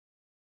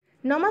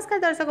नमस्कार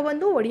दर्शक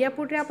बंधु ओडिया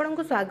फूड रे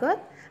आपनको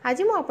स्वागत।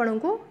 आज मु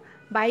आपनको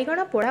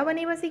बैगण पोड़ा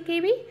बनैबा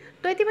शिखेबी।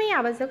 तो ये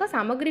आवश्यक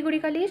सामग्री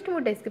गुड़िक लिस्ट मु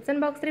डिस्क्रिप्शन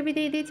बॉक्स रे भी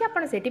दे देछि,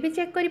 आपण सेठी भी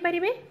चेक करि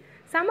परिबे।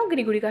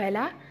 सामग्री गुड़िक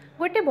हैला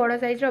गोटे बड़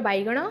साइज रो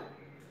बैगण,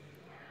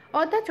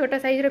 अधा छोट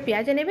साइज रो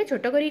प्याज नेबे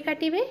छोट करी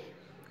काटिबे,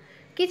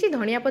 किछि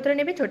धनिया पत्र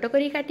नेबे छोट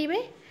करी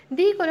काटिबे,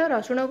 2 कोल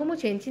रसुण को मु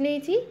छेंची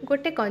नेछि,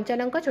 गोटे कंचा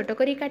लंका छोट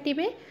करी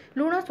काटिबे,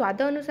 लूण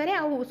स्वाद अनुसार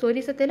आउ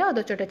सोरिष तेल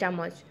अध छोट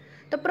चामच।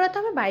 तो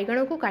प्रथम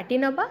बैगण को काटी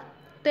नबा।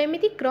 तो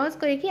एमती क्रॉस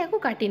करके या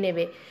काटी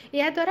नेबे।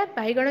 या द्वारा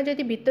बैगण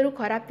जदि भितर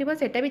खराब थी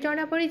सेटा भी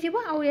जना पड़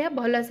जा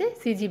भल से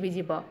सीझी भी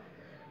जीव।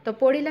 तो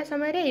पोड़िला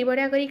समय ये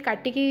भाया कर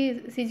काटिकी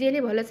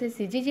सीझेले भल से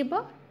सीझीज।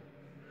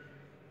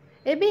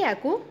 एबे या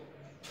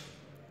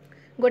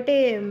गोटे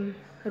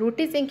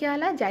रुटी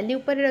सेंकिवाला जाली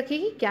उपर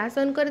रखिकी गैस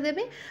ऑन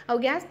करदेवे और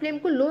गैस फ्लेम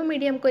को लो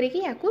मीडियम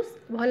करके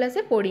भल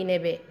से पोड़ी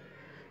नेबे।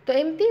 तो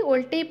एमती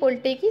ओल्टे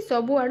पोल्टे की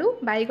सबु आड़ू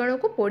बैगण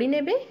को पोड़ी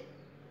नेबे।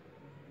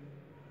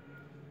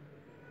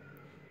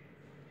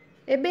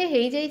 एबे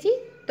हो जाइए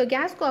तो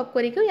गैस को ऑफ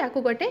करके या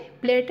गोटे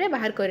प्लेट रे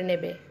बाहर कर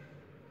नेबे।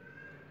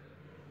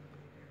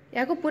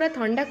 या पूरा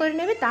ठंडा कर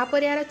नेबे,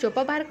 तापर यार चोप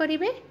बाहर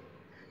करेंगे।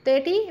 तो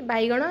ये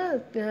बैगण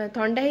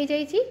ठंडा हो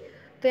जाइए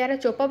तो यार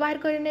चोप बाहर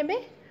कर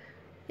नेबे।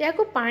 या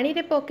पानी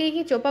रे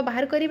पकईकी चोप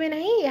बाहर करेंगे ना,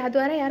 या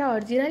द्वारा यार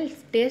ओरिजिनल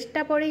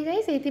टेस्टा पड़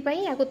जाए, से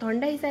या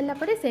ठंडा हो सारा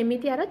पर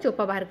सेमती यार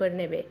चोप बाहर कर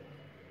नेबे।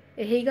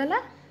 हो गला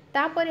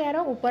तापर यार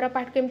ऊपर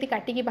पार्ट को एमती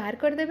काटिकी बाहर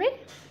करदेवे।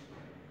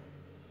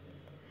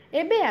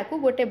 एबे या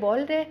गोटे बॉल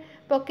रे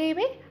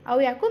पकेइबे आउ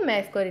या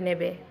मैश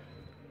करेंगे।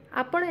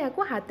 आपण या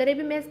हाथ रे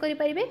भी मैश करि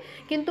परिबे,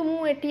 किंतु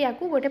मु एठी या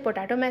गोटे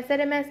पोटाटो मैशर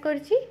रे मैश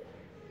करछि।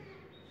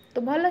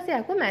 तो भल से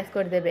या मैश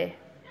करदेबे।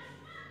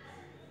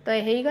 तो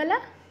हो गला।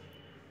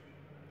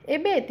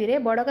 एबे एतिरे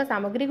बड़का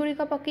सामग्री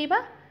गुड़िक पकेइबा।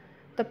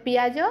 तो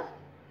पियाज,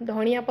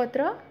 धनिया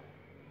पत्र,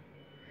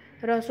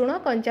 रसुण,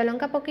 कंचा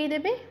लंका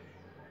पकेइदेबे।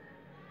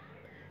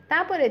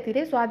 तापर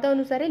एतिरे स्वाद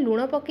अनुसार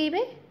लूण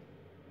पकेइबे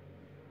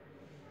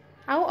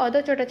आउ अध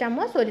छोट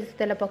चामच सोरिष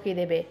तेल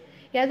पकईदेवे।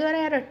 या द्वारा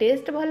यार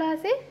टेस्ट भल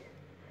आसे।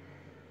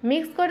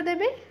 मिक्स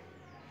करदेवे।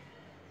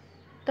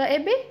 तो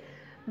एबे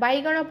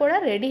बैगण पोड़ा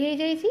रेडी हो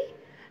जाइए।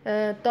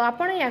 तो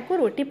आपण या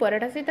रोटी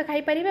पराठा सहित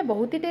खाई पारिबे,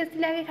 बहुत ही टेस्टी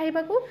लगे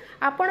खाइबाकू।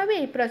 आपण भी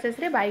यही प्रोसेस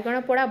रे बैगण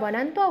पोड़ा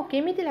बनातु और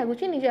केमिति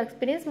लागुची निज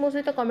एक्सपीरियंस मो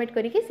सहित कमेंट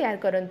करके शेयर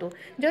करंतु।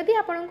 जदि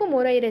आपनको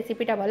मोर ये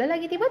रेसिपीटा भल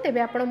लगी तेबे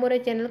आपण मोर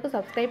चैनल को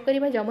सब्सक्राइब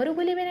करबा जमरू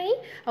भूलिबे नहीं।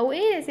 और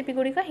ये रेसिपी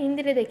गुड़िक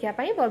हिंदी रे देखिया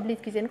पई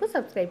बबलीज किचन को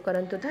सब्सक्राइब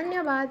करंतु।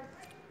 धन्यवाद।